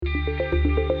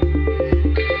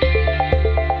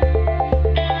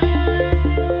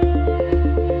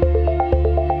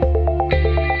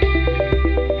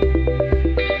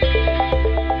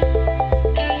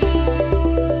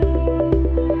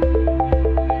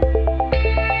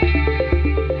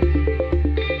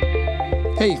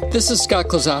Hey, this is Scott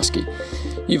Klosowski.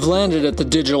 You've landed at The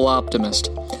Digital Optimist,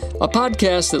 a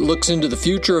podcast that looks into the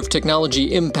future of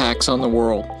technology impacts on the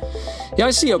world. Yeah, I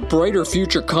see a brighter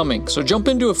future coming, so jump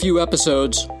into a few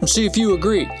episodes and see if you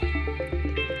agree.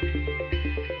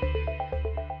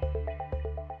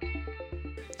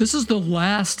 This is the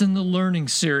last in the learning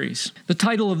series. The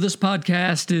title of this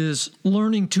podcast is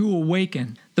Learning to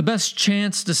Awaken, the best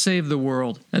chance to save the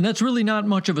world. And that's really not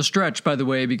much of a stretch, by the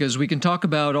way, because we can talk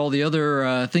about all the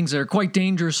other things that are quite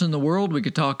dangerous in the world. We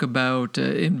could talk about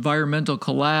environmental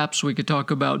collapse. We could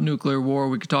talk about nuclear war.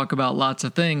 We could talk about lots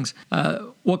of things.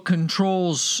 What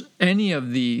controls any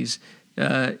of these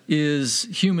is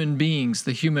human beings,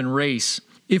 the human race.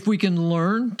 If we can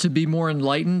learn to be more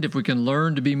enlightened, if we can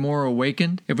learn to be more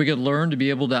awakened, if we can learn to be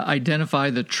able to identify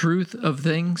the truth of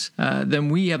things, then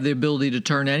we have the ability to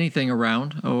turn anything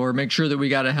around or make sure that we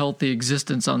got a healthy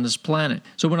existence on this planet.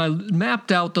 So when I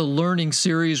mapped out the learning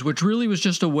series, which really was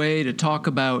just a way to talk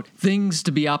about things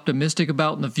to be optimistic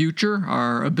about in the future,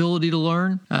 our ability to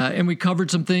learn, and we covered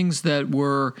some things that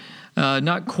were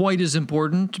not quite as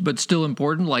important, but still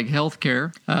important, like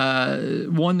healthcare.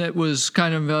 One that was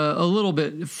kind of a little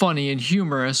bit funny and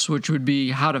humorous, which would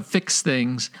be how to fix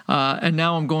things. And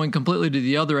now I'm going completely to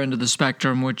the other end of the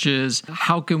spectrum, which is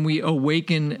how can we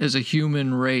awaken as a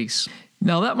human race?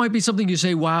 Now, that might be something you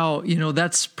say, wow,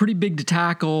 that's pretty big to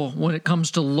tackle when it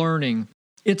comes to learning.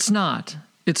 It's not.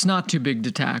 It's not too big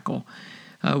to tackle.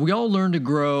 We all learn to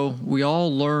grow, we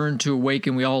all learn to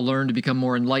awaken, we all learn to become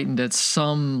more enlightened at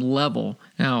some level.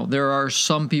 Now, there are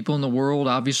some people in the world,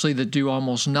 obviously, that do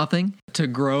almost nothing to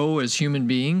grow as human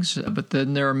beings, but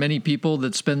then there are many people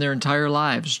that spend their entire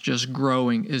lives just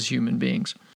growing as human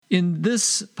beings. In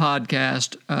this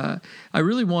podcast, I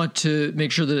really want to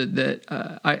make sure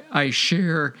that I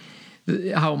share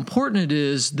how important it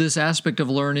is, this aspect of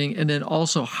learning, and then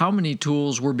also how many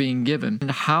tools we're being given and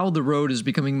how the road is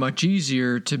becoming much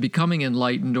easier to becoming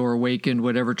enlightened or awakened,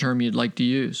 whatever term you'd like to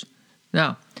use.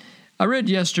 Now, I read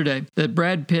yesterday that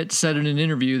Brad Pitt said in an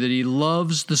interview that he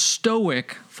loves the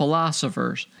Stoic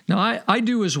philosophers. Now, I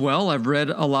do as well. I've read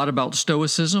a lot about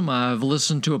Stoicism. I've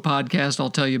listened to a podcast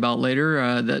I'll tell you about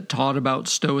later that taught about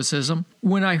Stoicism.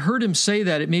 When I heard him say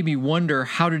that, it made me wonder,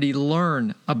 how did he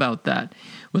learn about that?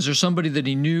 Was there somebody that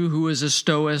he knew who was a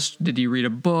Stoist? Did he read a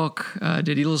book?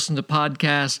 Did he listen to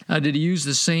podcasts? Did he use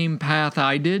the same path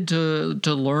I did to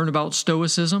learn about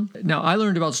Stoicism? Now, I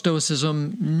learned about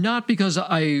Stoicism not because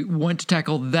I went to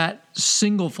tackle that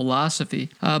single philosophy,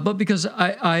 but because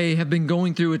I have been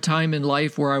going through a time in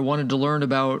life where I wanted to learn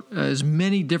about as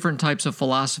many different types of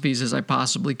philosophies as I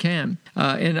possibly can.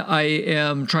 And I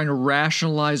am trying to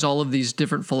rationalize all of these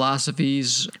different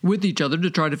philosophies with each other to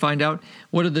try to find out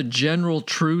what are the general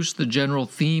truths, the general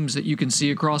themes that you can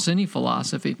see across any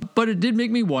philosophy. But it did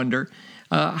make me wonder,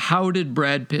 how did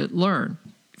Brad Pitt learn?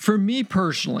 For me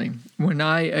personally, when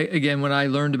I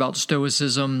learned about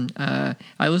Stoicism,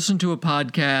 I listened to a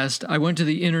podcast, I went to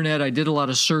the internet, I did a lot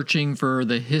of searching for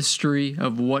the history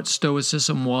of what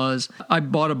Stoicism was. I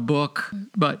bought a book,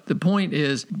 but the point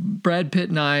is, Brad Pitt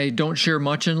and I don't share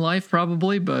much in life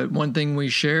probably, but one thing we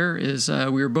share is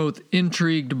we are both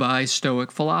intrigued by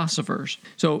Stoic philosophers.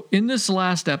 So in this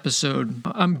last episode,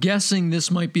 I'm guessing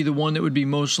this might be the one that would be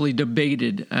mostly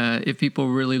debated if people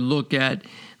really look at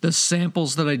the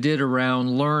samples that I did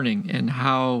around learning and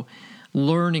how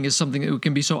learning is something that we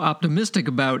can be so optimistic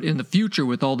about in the future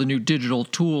with all the new digital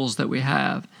tools that we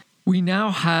have. We now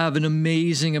have an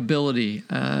amazing ability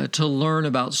to learn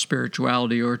about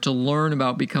spirituality or to learn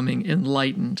about becoming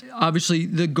enlightened. Obviously,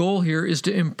 the goal here is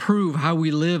to improve how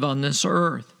we live on this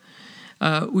earth.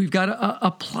 We've got a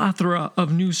plethora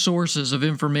of new sources of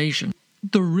information.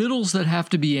 The riddles that have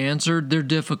to be answered, they're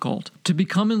difficult. To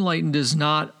become enlightened is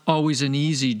not always an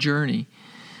easy journey.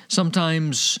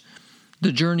 Sometimes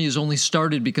the journey is only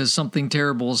started because something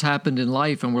terrible has happened in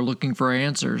life and we're looking for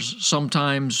answers.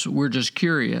 Sometimes we're just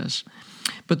curious.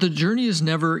 But the journey is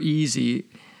never easy.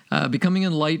 Becoming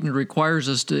enlightened requires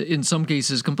us to, in some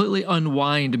cases, completely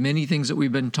unwind many things that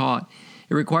we've been taught.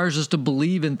 It requires us to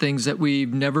believe in things that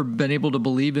we've never been able to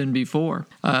believe in before.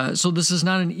 So this is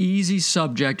not an easy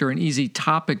subject or an easy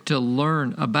topic to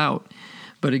learn about.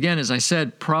 But again, as I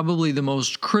said, probably the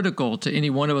most critical to any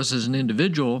one of us as an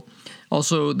individual,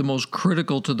 also the most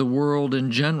critical to the world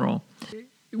in general.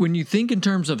 When you think in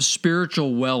terms of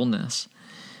spiritual wellness,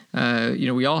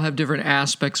 we all have different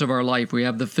aspects of our life. We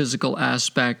have the physical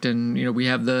aspect, and we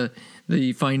have the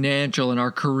financial and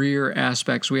our career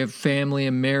aspects. We have family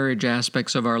and marriage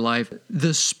aspects of our life.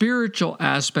 The spiritual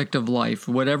aspect of life,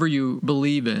 whatever you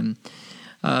believe in,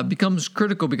 becomes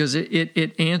critical because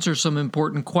it answers some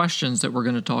important questions that we're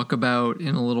going to talk about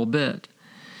in a little bit.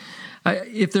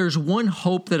 If there's one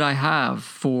hope that I have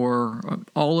for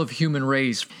all of human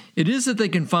race, it is that they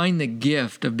can find the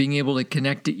gift of being able to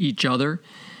connect to each other,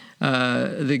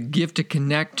 the gift to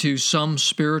connect to some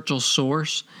spiritual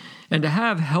source, and to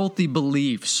have healthy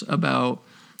beliefs about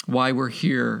why we're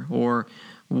here or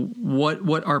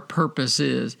what our purpose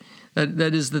is.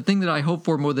 That is the thing that I hope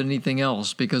for more than anything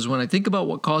else, because when I think about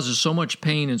what causes so much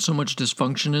pain and so much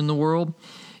dysfunction in the world,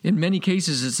 in many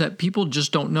cases it's that people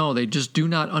just don't know. They just do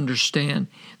not understand.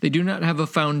 They do not have a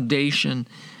foundation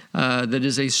that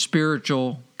is a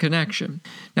spiritual connection.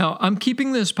 Now, I'm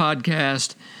keeping this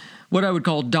podcast what I would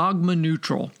call dogma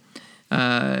neutral.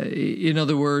 In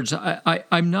other words,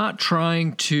 I'm not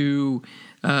trying to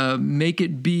make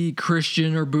it be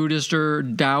Christian or Buddhist or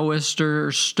Taoist or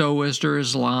Stoist or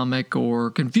Islamic or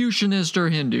Confucianist or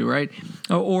Hindu, right?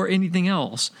 Or anything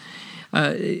else.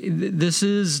 This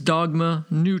is dogma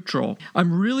neutral.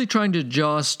 I'm really trying to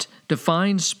just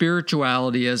define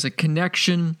spirituality as a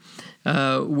connection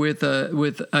with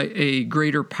a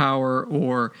greater power,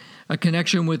 or a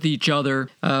connection with each other,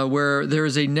 where there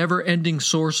is a never-ending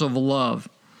source of love.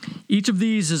 Each of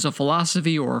these is a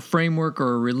philosophy or a framework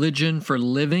or a religion for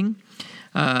living.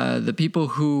 The people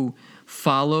who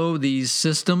follow these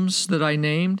systems that I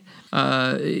named,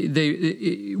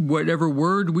 whatever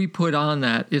word we put on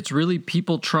that, it's really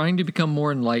people trying to become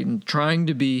more enlightened, trying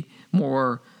to be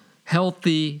more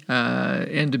healthy,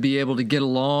 and to be able to get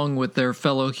along with their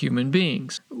fellow human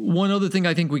beings. One other thing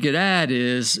I think we could add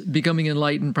is becoming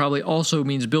enlightened probably also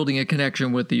means building a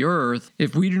connection with the earth.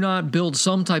 If we do not build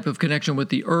some type of connection with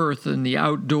the earth and the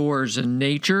outdoors and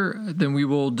nature, then we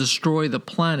will destroy the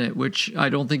planet, which I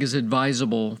don't think is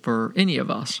advisable for any of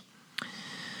us.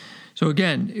 So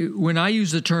again, when I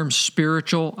use the term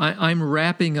spiritual, I'm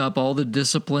wrapping up all the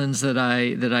disciplines that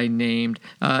I named.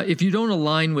 If you don't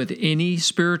align with any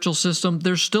spiritual system,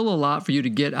 there's still a lot for you to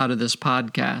get out of this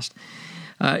podcast.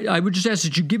 I would just ask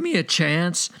that you give me a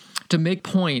chance to make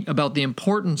point about the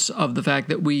importance of the fact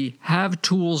that we have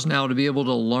tools now to be able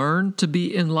to learn to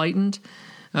be enlightened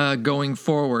going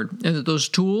forward, and that those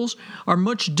tools are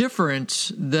much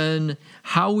different than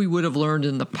how we would have learned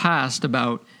in the past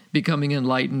about becoming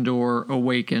enlightened or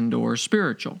awakened or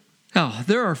spiritual. Now,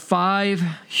 there are 5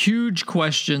 huge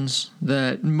questions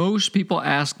that most people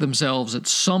ask themselves at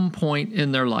some point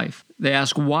in their life. They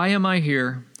ask, why am I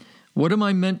here? What am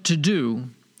I meant to do?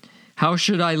 How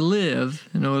should I live?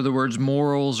 In other words,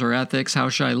 morals or ethics, how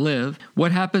should I live?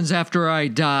 What happens after I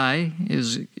die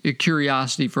is a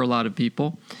curiosity for a lot of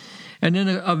people. And then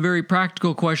a very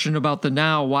practical question about the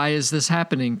now, why is this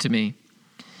happening to me?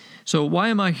 So why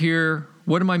am I here?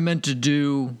 What am I meant to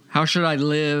do? How should I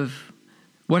live?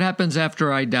 What happens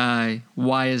after I die?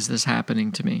 Why is this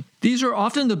happening to me? These are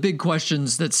often the big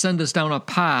questions that send us down a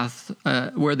path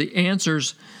where the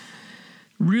answers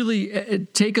really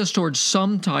take us towards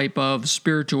some type of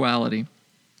spirituality.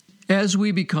 As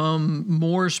we become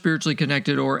more spiritually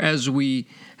connected, or as we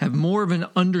have more of an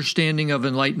understanding of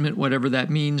enlightenment, whatever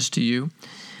that means to you,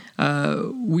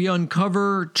 we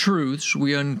uncover truths,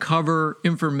 we uncover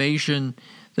information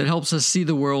that helps us see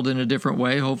the world in a different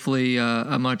way, hopefully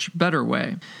a much better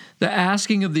way. The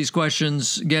asking of these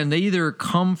questions, again, they either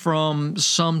come from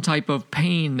some type of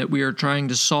pain that we are trying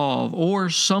to solve, or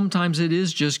sometimes it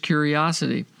is just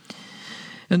curiosity.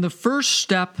 And the first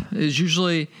step is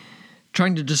usually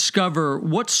trying to discover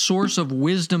what source of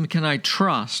wisdom can I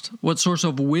trust? What source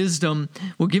of wisdom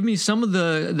will give me some of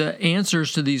the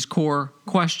answers to these core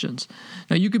questions?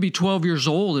 Now, you could be 12 years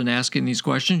old and asking these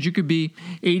questions. You could be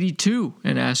 82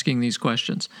 and asking these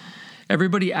questions.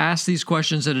 Everybody asks these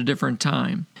questions at a different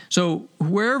time. So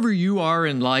wherever you are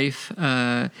in life,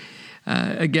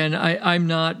 again, I'm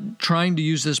not trying to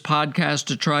use this podcast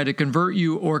to try to convert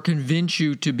you or convince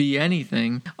you to be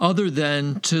anything other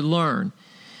than to learn.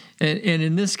 And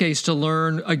in this case, to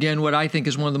learn, again, what I think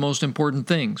is one of the most important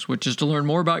things, which is to learn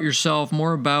more about yourself,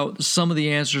 more about some of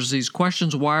the answers to these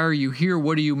questions. Why are you here?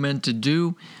 What are you meant to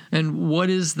do? And what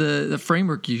is the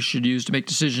framework you should use to make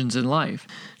decisions in life?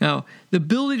 Now, the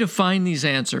ability to find these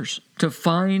answers, to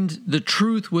find the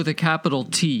truth with a capital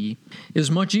T,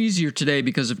 is much easier today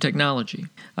because of technology.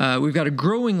 We've got a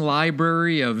growing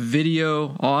library of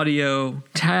video, audio,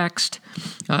 text,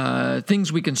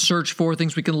 things we can search for,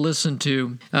 things we can listen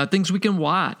to, things we can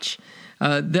watch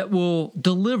that will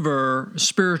deliver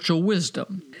spiritual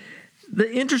wisdom. The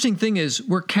interesting thing is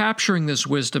we're capturing this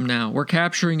wisdom now. We're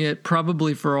capturing it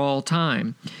probably for all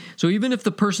time. So even if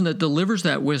the person that delivers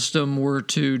that wisdom were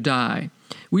to die,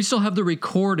 we still have the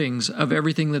recordings of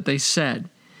everything that they said.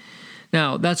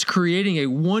 Now, that's creating a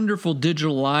wonderful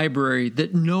digital library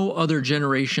that no other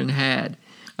generation had.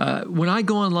 When I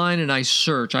go online and I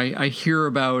search, I hear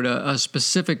about a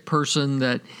specific person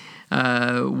that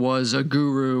was a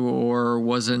guru or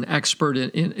was an expert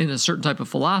in a certain type of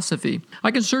philosophy.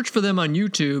 I can search for them on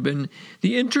YouTube, and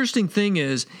the interesting thing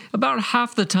is about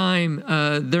half the time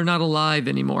they're not alive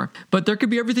anymore. But there could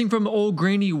be everything from old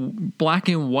grainy black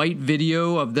and white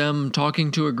video of them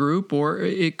talking to a group, or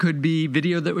it could be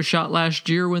video that was shot last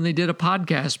year when they did a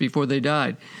podcast before they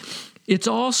died. It's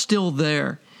all still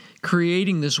there,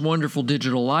 creating this wonderful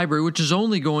digital library, which is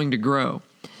only going to grow.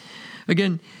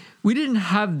 Again, we didn't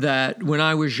have that when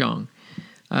I was young.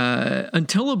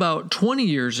 Until about 20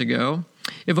 years ago,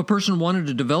 if a person wanted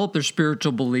to develop their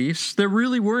spiritual beliefs, there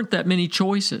really weren't that many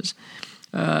choices.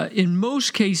 In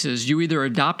most cases, you either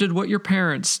adopted what your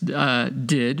parents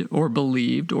did or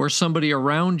believed, or somebody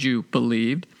around you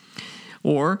believed,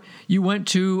 or you went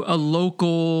to a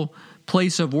local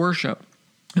place of worship.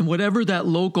 And whatever that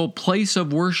local place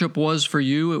of worship was for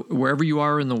you, wherever you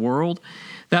are in the world,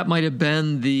 that might have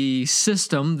been the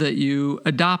system that you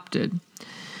adopted.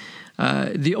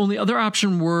 The only other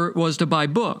option was to buy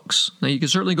books. Now, you could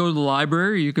certainly go to the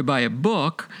library, you could buy a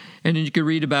book, and then you could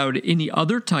read about any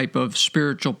other type of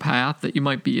spiritual path that you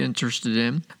might be interested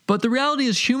in. But the reality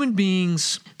is human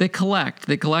beings, they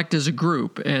collect as a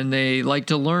group, and they like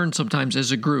to learn sometimes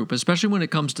as a group, especially when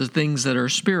it comes to things that are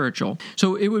spiritual.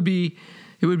 So it would be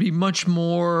much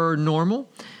more normal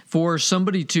for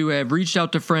somebody to have reached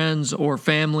out to friends or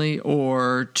family,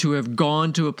 or to have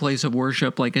gone to a place of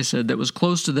worship, like I said, that was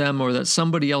close to them, or that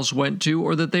somebody else went to,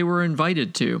 or that they were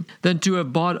invited to, than to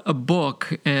have bought a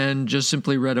book and just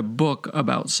simply read a book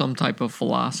about some type of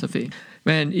philosophy.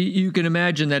 Man, you can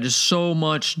imagine that is so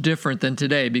much different than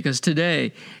today, because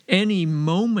today, any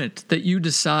moment that you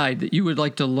decide that you would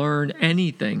like to learn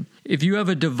anything, if you have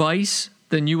a device,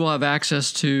 then you will have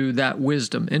access to that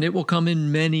wisdom, and it will come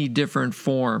in many different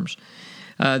forms.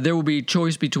 There will be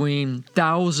choice between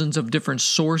thousands of different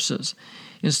sources,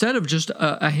 instead of just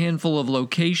a handful of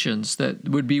locations that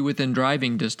would be within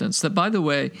driving distance, that, by the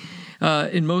way,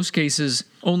 in most cases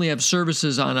only have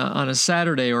services on a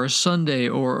Saturday or a Sunday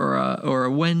or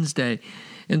a Wednesday.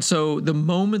 And so the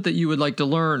moment that you would like to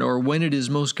learn, or when it is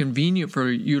most convenient for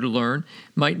you to learn,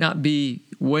 might not be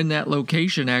when that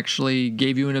location actually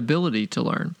gave you an ability to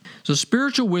learn. So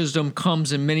spiritual wisdom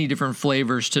comes in many different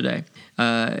flavors today.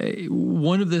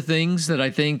 One of the things that I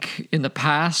think in the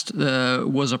past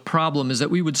was a problem is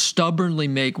that we would stubbornly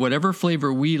make whatever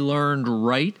flavor we learned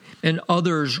right and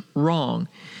others wrong.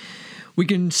 We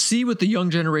can see with the young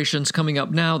generations coming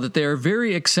up now that they are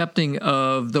very accepting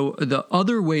of the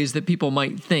other ways that people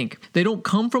might think. They don't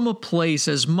come from a place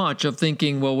as much of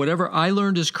thinking, well, whatever I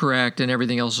learned is correct and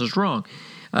everything else is wrong.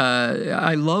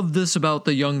 I love this about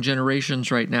the young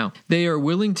generations right now. They are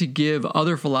willing to give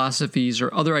other philosophies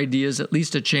or other ideas at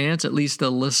least a chance, at least a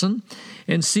listen,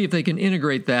 and see if they can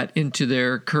integrate that into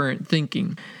their current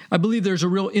thinking. I believe there's a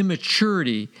real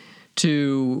immaturity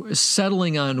to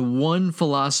settling on one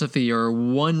philosophy or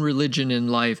one religion in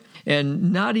life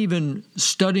and not even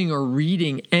studying or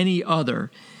reading any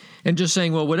other, and just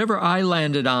saying, well, whatever I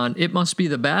landed on, it must be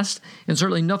the best, and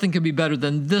certainly nothing could be better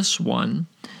than this one.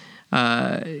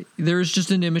 There's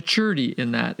just an immaturity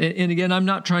in that. And again, I'm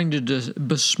not trying to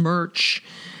besmirch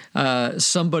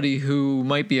somebody who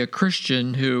might be a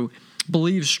Christian who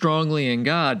believes strongly in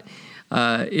God.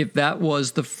 If that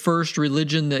was the first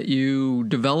religion that you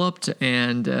developed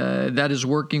and that is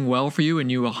working well for you and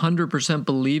you 100%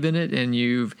 believe in it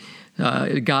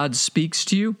and God speaks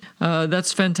to you,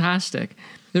 that's fantastic.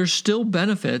 There's still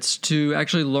benefits to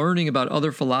actually learning about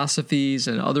other philosophies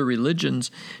and other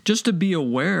religions just to be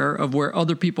aware of where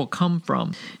other people come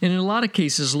from. And in a lot of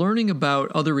cases, learning about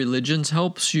other religions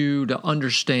helps you to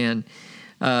understand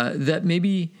that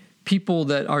maybe people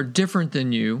that are different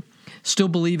than you still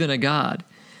believe in a God,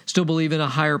 still believe in a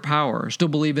higher power, still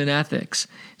believe in ethics,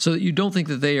 so that you don't think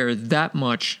that they are that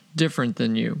much different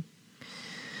than you.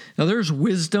 Now, there's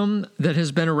wisdom that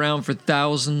has been around for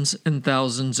thousands and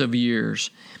thousands of years.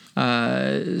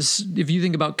 If you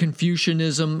think about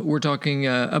Confucianism, we're talking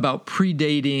about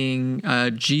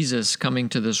predating Jesus coming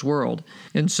to this world.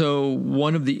 And so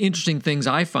one of the interesting things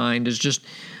I find is just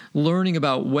learning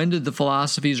about when did the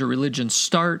philosophies or religions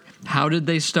start, how did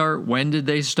they start, when did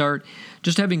they start,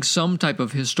 just having some type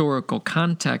of historical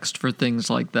context for things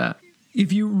like that.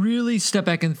 If you really step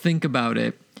back and think about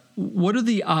it, what are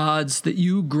the odds that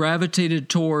you gravitated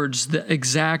towards the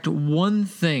exact one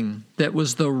thing that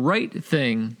was the right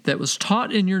thing, that was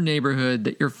taught in your neighborhood,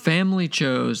 that your family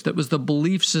chose, that was the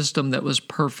belief system that was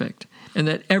perfect, and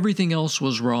that everything else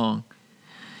was wrong?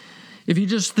 If you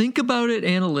just think about it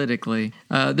analytically,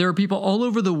 there are people all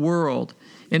over the world.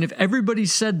 And if everybody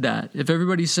said that, if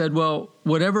everybody said, well,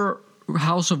 whatever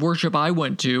house of worship I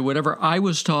went to, whatever I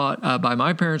was taught by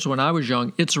my parents when I was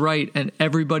young, it's right and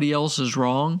everybody else is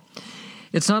wrong,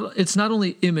 it's not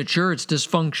only immature, it's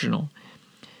dysfunctional.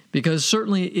 Because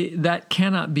certainly that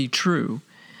cannot be true.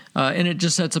 And it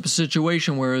just sets up a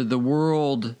situation where the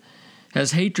world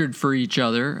has hatred for each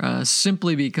other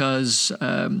simply because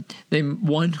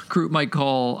one group might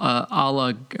call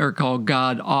Allah or call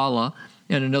God Allah,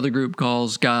 and another group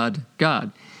calls God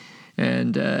God.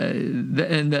 And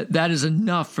that is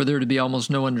enough for there to be almost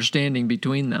no understanding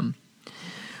between them.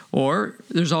 Or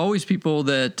there's always people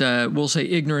that will say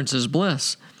ignorance is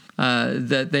bliss,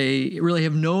 that they really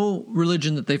have no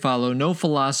religion that they follow, no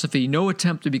philosophy, no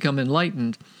attempt to become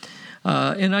enlightened.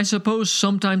 And I suppose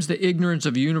sometimes the ignorance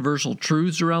of universal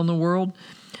truths around the world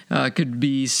could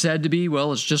be said to be,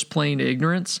 well, it's just plain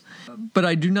ignorance. But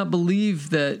I do not believe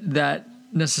that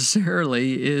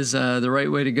necessarily is the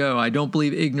right way to go. I don't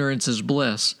believe ignorance is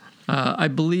bliss. I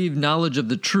believe knowledge of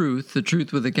the truth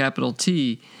with a capital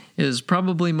T, is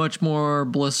probably much more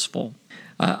blissful.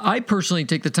 I personally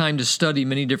take the time to study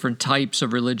many different types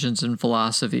of religions and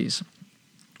philosophies.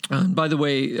 By the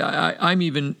way, I'm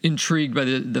even intrigued by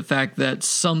the fact that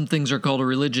some things are called a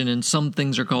religion and some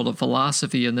things are called a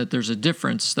philosophy, and that there's a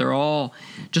difference. They're all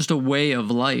just a way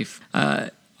of life.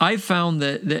 I've found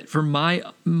that for my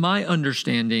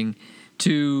understanding,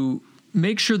 to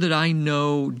make sure that I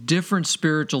know different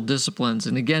spiritual disciplines,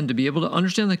 and again, to be able to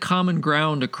understand the common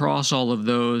ground across all of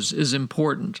those is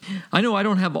important. I know I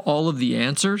don't have all of the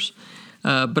answers,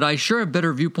 but I sure have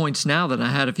better viewpoints now than I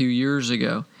had a few years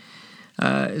ago.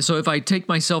 So if I take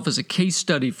myself as a case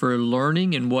study for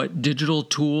learning and what digital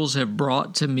tools have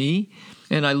brought to me,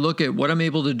 and I look at what I'm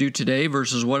able to do today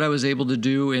versus what I was able to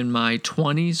do in my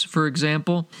 20s, for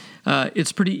example,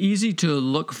 it's pretty easy to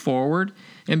look forward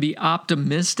and be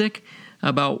optimistic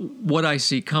about what I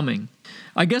see coming.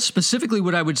 I guess specifically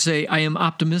what I would say I am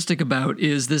optimistic about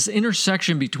is this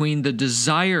intersection between the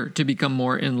desire to become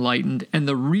more enlightened and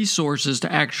the resources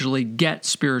to actually get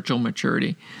spiritual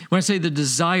maturity. When I say the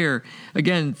desire,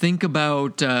 again, think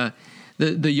about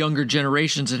the younger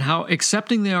generations and how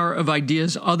accepting they are of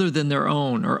ideas other than their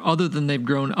own or other than they've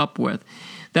grown up with.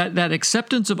 That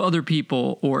acceptance of other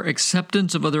people or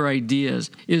acceptance of other ideas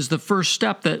is the first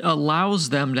step that allows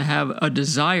them to have a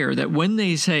desire that when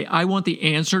they say, I want the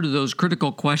answer to those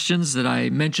critical questions that I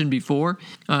mentioned before,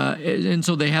 and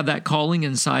so they have that calling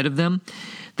inside of them,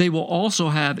 they will also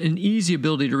have an easy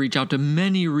ability to reach out to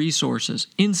many resources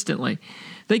instantly.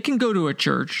 They can go to a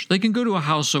church, they can go to a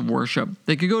house of worship,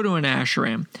 they could go to an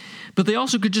ashram, but they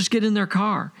also could just get in their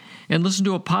car and listen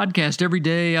to a podcast every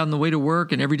day on the way to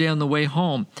work and every day on the way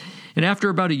home. And after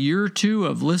about a year or two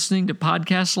of listening to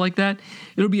podcasts like that,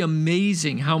 it'll be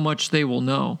amazing how much they will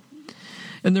know.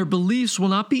 And their beliefs will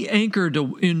not be anchored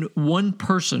in one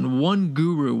person, one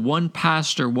guru, one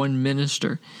pastor, one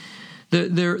minister.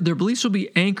 Their beliefs will be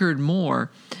anchored more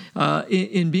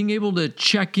in being able to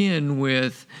check in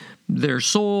with their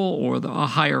soul or a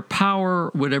higher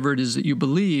power, whatever it is that you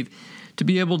believe, to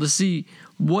be able to see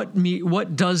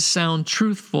what does sound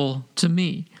truthful to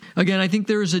me. Again, I think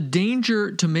there is a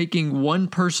danger to making one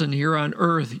person here on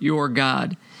earth your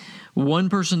God. One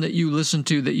person that you listen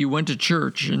to, that you went to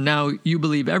church, and now you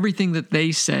believe everything that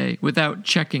they say without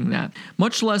checking that.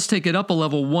 Much less take it up a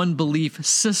level, one belief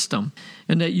system,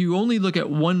 and that you only look at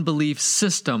one belief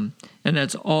system, and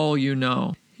that's all you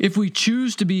know. If we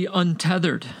choose to be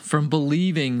untethered from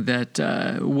believing that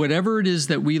whatever it is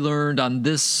that we learned on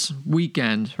this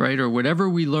weekend, right, or whatever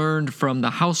we learned from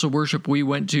the house of worship we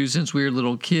went to since we were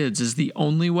little kids is the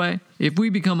only way, if we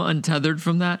become untethered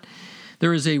from that,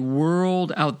 there is a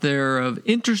world out there of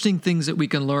interesting things that we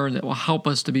can learn that will help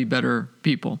us to be better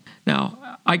people.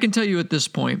 Now, I can tell you at this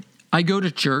point, I go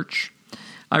to church,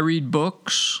 I read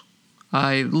books,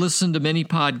 I listen to many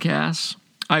podcasts,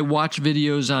 I watch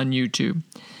videos on YouTube.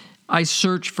 I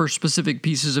search for specific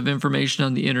pieces of information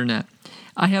on the internet.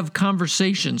 I have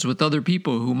conversations with other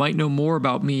people who might know more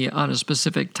about me on a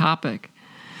specific topic.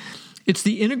 It's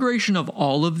the integration of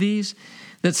all of these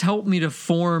that's helped me to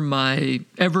form my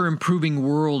ever-improving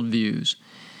worldviews.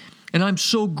 And I'm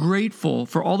so grateful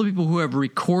for all the people who have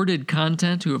recorded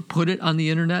content, who have put it on the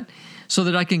internet, so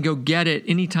that I can go get it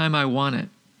anytime I want it.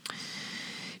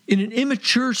 In an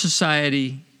immature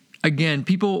society, again,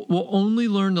 people will only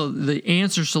learn the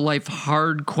answers to life's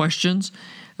hard questions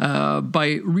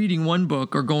by reading one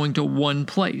book or going to one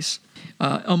place.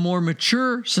 A more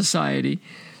mature society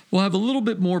will have a little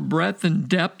bit more breadth and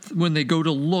depth when they go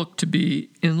to look to be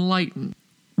enlightened.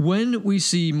 when we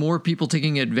see more people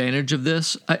taking advantage of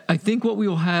this, I think what we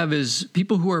will have is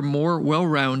people who are more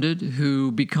well-rounded,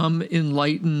 who become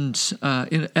enlightened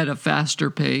at a faster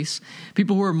pace,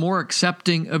 people who are more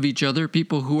accepting of each other,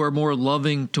 people who are more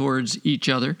loving towards each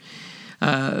other,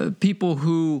 people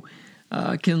who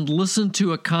can listen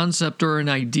to a concept or an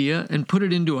idea and put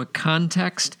it into a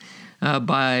context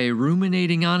by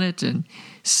ruminating on it and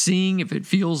seeing if it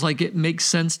feels like it makes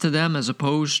sense to them, as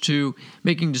opposed to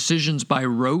making decisions by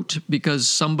rote because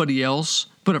somebody else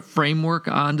put a framework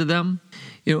onto them.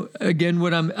 Again,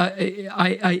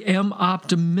 I am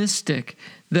optimistic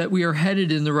that we are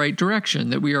headed in the right direction,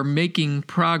 that we are making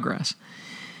progress.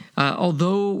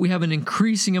 Although we have an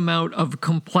increasing amount of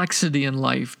complexity in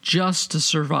life just to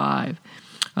survive,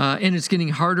 and it's getting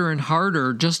harder and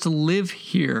harder just to live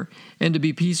here and to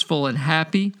be peaceful and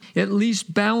happy, at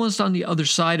least balanced on the other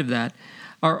side of that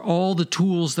are all the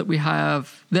tools that we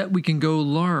have that we can go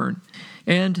learn.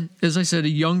 And as I said, a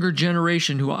younger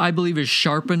generation who I believe is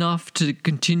sharp enough to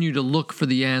continue to look for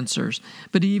the answers.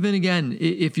 But even again,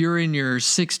 if you're in your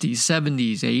 60s,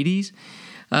 70s,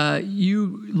 80s,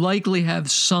 you likely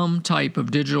have some type of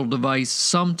digital device,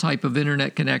 some type of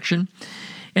internet connection.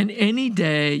 And any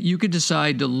day you could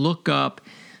decide to look up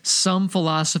some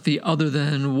philosophy other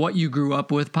than what you grew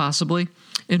up with possibly,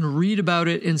 and read about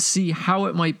it and see how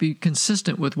it might be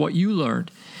consistent with what you learned.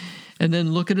 And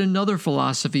then look at another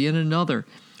philosophy and another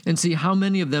and see how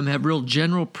many of them have real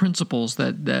general principles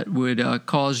that would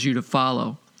cause you to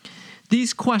follow.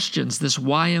 These questions, this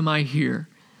why am I here?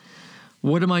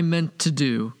 What am I meant to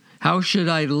do? How should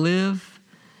I live?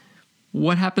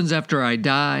 What happens after I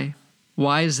die?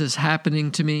 Why is this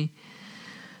happening to me?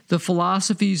 The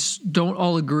philosophies don't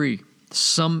all agree.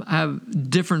 Some have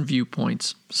different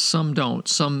viewpoints. Some don't.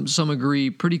 Some agree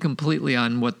pretty completely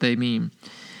on what they mean.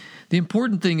 The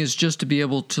important thing is just to be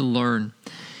able to learn.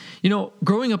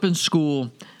 Growing up in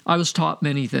school, I was taught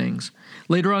many things.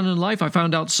 Later on in life, I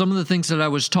found out some of the things that I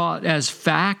was taught as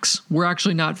facts were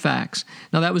actually not facts.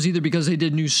 Now, that was either because they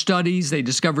did new studies, they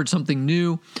discovered something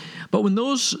new. But when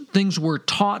those things were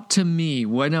taught to me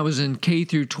when I was in K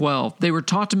through 12, they were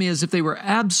taught to me as if they were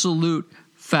absolute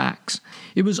facts.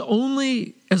 It was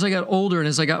only as I got older and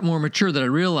as I got more mature that I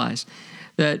realized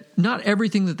that not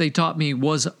everything that they taught me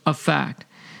was a fact.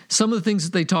 Some of the things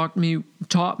that they taught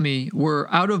me were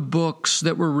out of books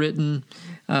that were written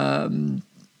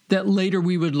that later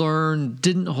we would learn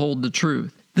didn't hold the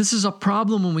truth. This is a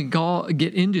problem when we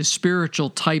get into spiritual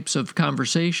types of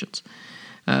conversations.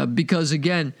 Because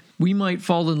again, we might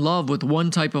fall in love with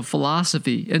one type of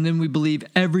philosophy and then we believe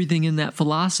everything in that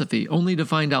philosophy, only to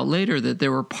find out later that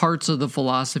there were parts of the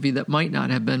philosophy that might not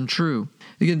have been true.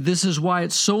 Again, this is why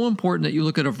it's so important that you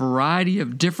look at a variety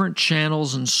of different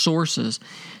channels and sources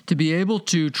to be able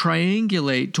to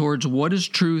triangulate towards what is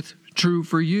true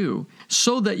for you,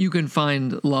 so that you can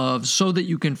find love, so that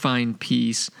you can find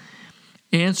peace,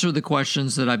 answer the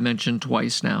questions that I've mentioned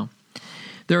twice now.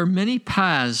 There are many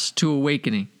paths to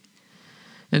awakening,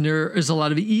 and there is a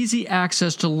lot of easy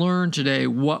access to learn today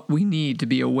what we need to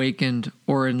be awakened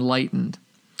or enlightened.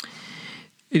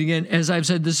 And again, as I've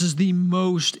said, this is the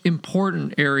most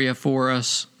important area for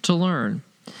us to learn.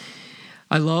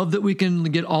 I love that we can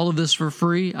get all of this for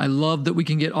free. I love that we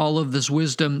can get all of this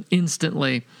wisdom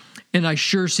instantly. And I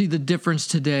sure see the difference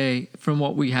today from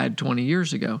what we had 20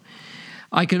 years ago.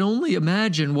 I can only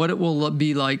imagine what it will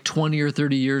be like 20 or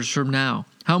 30 years from now,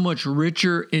 how much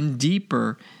richer and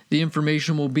deeper the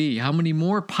information will be, how many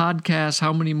more podcasts,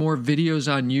 how many more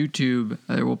videos on YouTube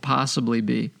there will possibly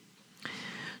be.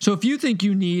 So if you think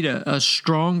you need a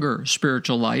stronger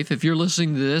spiritual life, if you're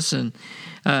listening to this and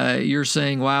you're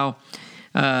saying, wow,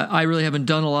 I really haven't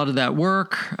done a lot of that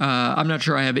work. I'm not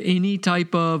sure I have any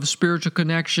type of spiritual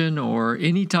connection or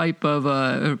any type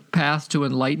of path to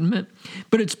enlightenment,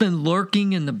 but it's been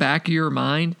lurking in the back of your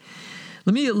mind.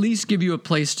 Let me at least give you a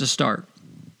place to start.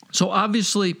 So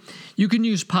obviously, you can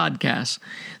use podcasts.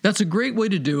 That's a great way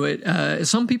to do it.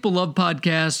 Some people love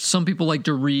podcasts. Some people like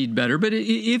to read better. But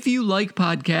if you like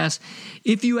podcasts,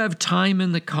 if you have time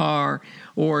in the car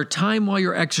or time while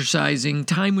you're exercising,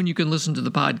 time when you can listen to the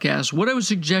podcast, what I would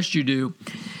suggest you do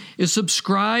is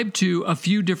subscribe to a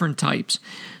few different types.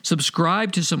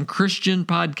 Subscribe to some Christian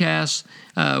podcasts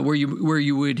where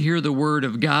you would hear the word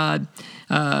of God,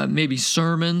 maybe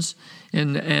sermons,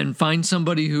 and find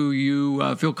somebody who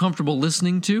you feel comfortable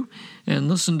listening to and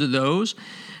listen to those,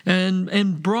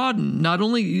 and broaden. Not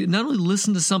only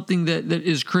listen to something that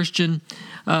is Christian,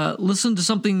 listen to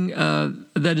something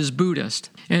that is Buddhist,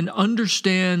 and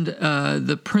understand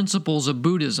the principles of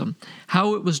Buddhism,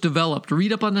 how it was developed.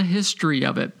 Read up on the history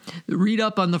of it. Read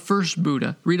up on the first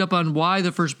Buddha. Read up on why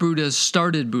the first Buddha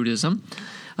started Buddhism.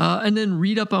 and then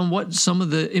read up on what some of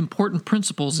the important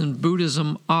principles in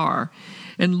Buddhism are,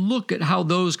 and look at how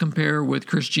those compare with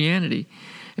Christianity.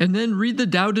 And then read the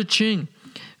Tao Te Ching.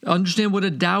 Understand what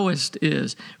a Taoist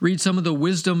is. Read some of the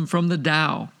wisdom from the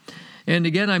Tao. And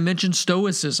again, I mentioned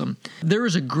Stoicism. There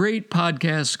is a great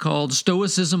podcast called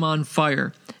Stoicism on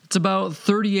Fire. It's about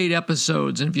 38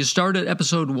 episodes, and if you start at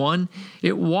episode 1,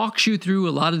 it walks you through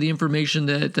a lot of the information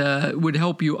that would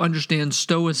help you understand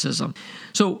Stoicism.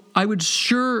 So I would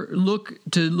sure look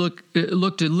to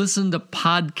listen to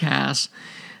podcasts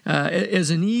as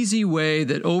an easy way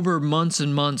that over months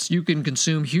and months you can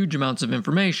consume huge amounts of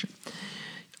information.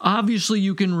 Obviously,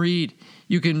 you can read.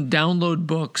 You can download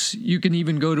books. You can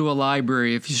even go to a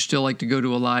library if you still like to go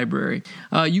to a library.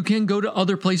 You can go to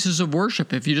other places of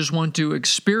worship if you just want to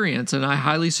experience, and I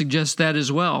highly suggest that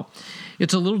as well.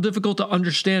 It's a little difficult to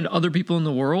understand other people in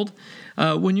the world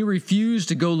when you refuse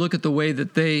to go look at the way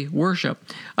that they worship.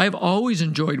 I've always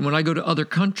enjoyed, when I go to other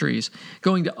countries,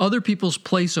 going to other people's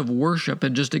place of worship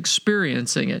and just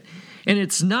experiencing it. And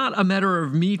it's not a matter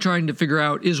of me trying to figure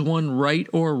out, is one right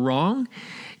or wrong?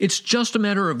 It's just a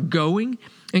matter of going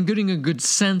and getting a good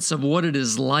sense of what it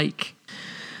is like.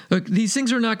 Look, these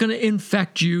things are not going to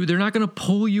infect you. They're not going to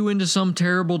pull you into some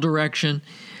terrible direction.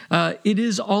 It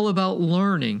is all about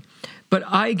learning. But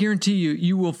I guarantee you,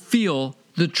 you will feel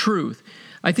the truth.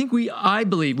 I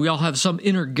believe we all have some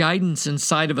inner guidance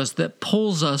inside of us that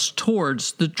pulls us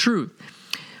towards the truth.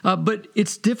 But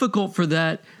it's difficult for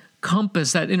that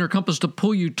inner compass to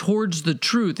pull you towards the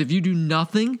truth if you do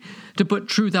nothing to put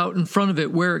truth out in front of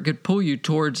it where it could pull you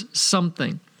towards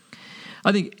something.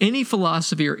 I think any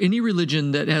philosophy or any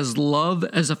religion that has love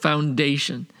as a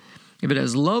foundation, if it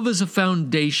has love as a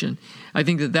foundation, I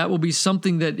think that will be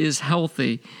something that is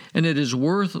healthy and it is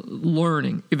worth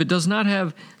learning. If it does not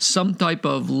have some type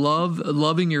of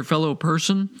loving your fellow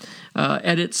person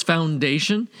at its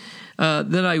foundation,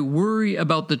 then I worry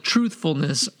about the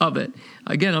truthfulness of it.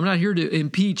 Again, I'm not here to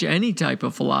impeach any type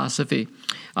of philosophy.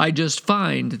 I just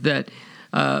find that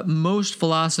most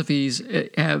philosophies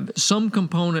have some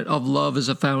component of love as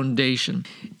a foundation.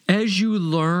 As you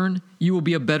learn, you will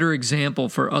be a better example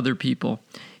for other people.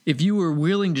 If you are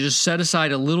willing to just set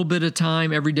aside a little bit of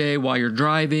time every day while you're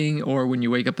driving or when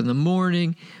you wake up in the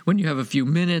morning, when you have a few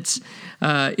minutes,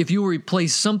 if you will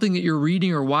replace something that you're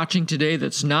reading or watching today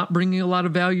that's not bringing a lot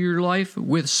of value to your life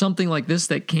with something like this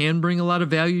that can bring a lot of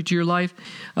value to your life,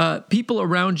 people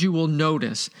around you will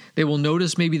notice. They will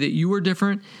notice maybe that you are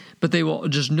different, but they will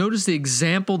just notice the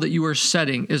example that you are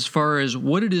setting as far as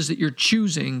what it is that you're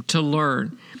choosing to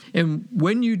learn. And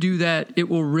when you do that, it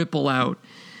will ripple out.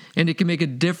 And it can make a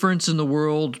difference in the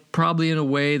world, probably in a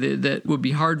way that would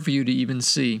be hard for you to even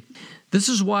see. This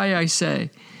is why I say,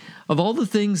 of all the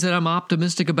things that I'm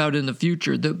optimistic about in the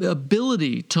future, the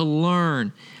ability to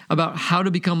learn about how to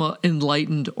become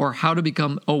enlightened or how to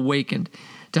become awakened,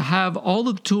 to have all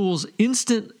the tools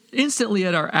instantly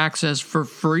at our access for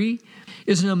free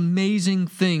is an amazing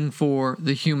thing for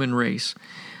the human race.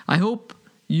 I hope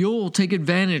you'll take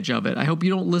advantage of it. I hope you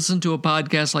don't listen to a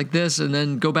podcast like this and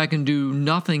then go back and do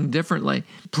nothing differently.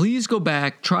 Please go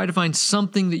back, try to find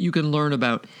something that you can learn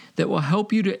about that will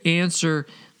help you to answer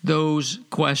those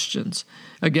questions.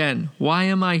 Again, why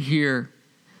am I here?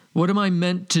 What am I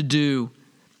meant to do?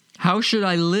 How should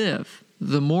I live?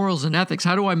 The morals and ethics.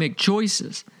 How do I make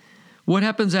choices? What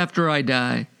happens after I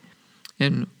die?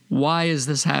 And why is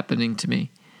this happening to me?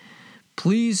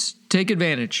 Please take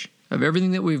advantage of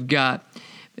everything that we've got.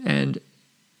 And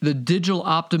the digital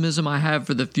optimism I have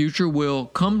for the future will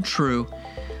come true,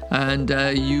 and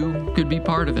you could be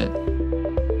part of it.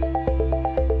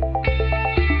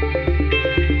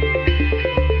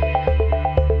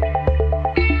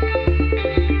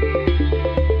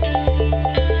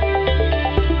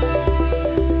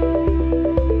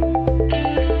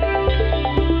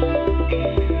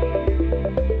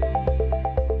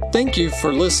 Thank you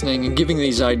for listening and giving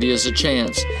these ideas a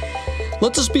chance.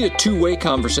 Let this be a two-way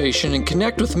conversation and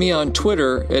connect with me on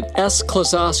Twitter at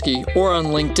 @sklosowski or on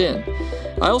LinkedIn.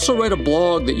 I also write a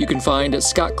blog that you can find at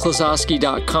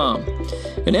scottklosowski.com.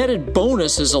 An added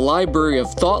bonus is a library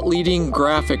of thought-leading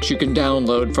graphics you can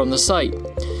download from the site.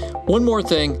 One more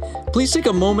thing, please take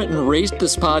a moment and rate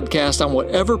this podcast on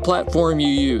whatever platform you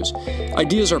use.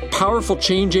 Ideas are powerful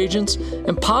change agents,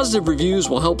 and positive reviews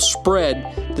will help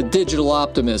spread the digital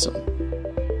optimism.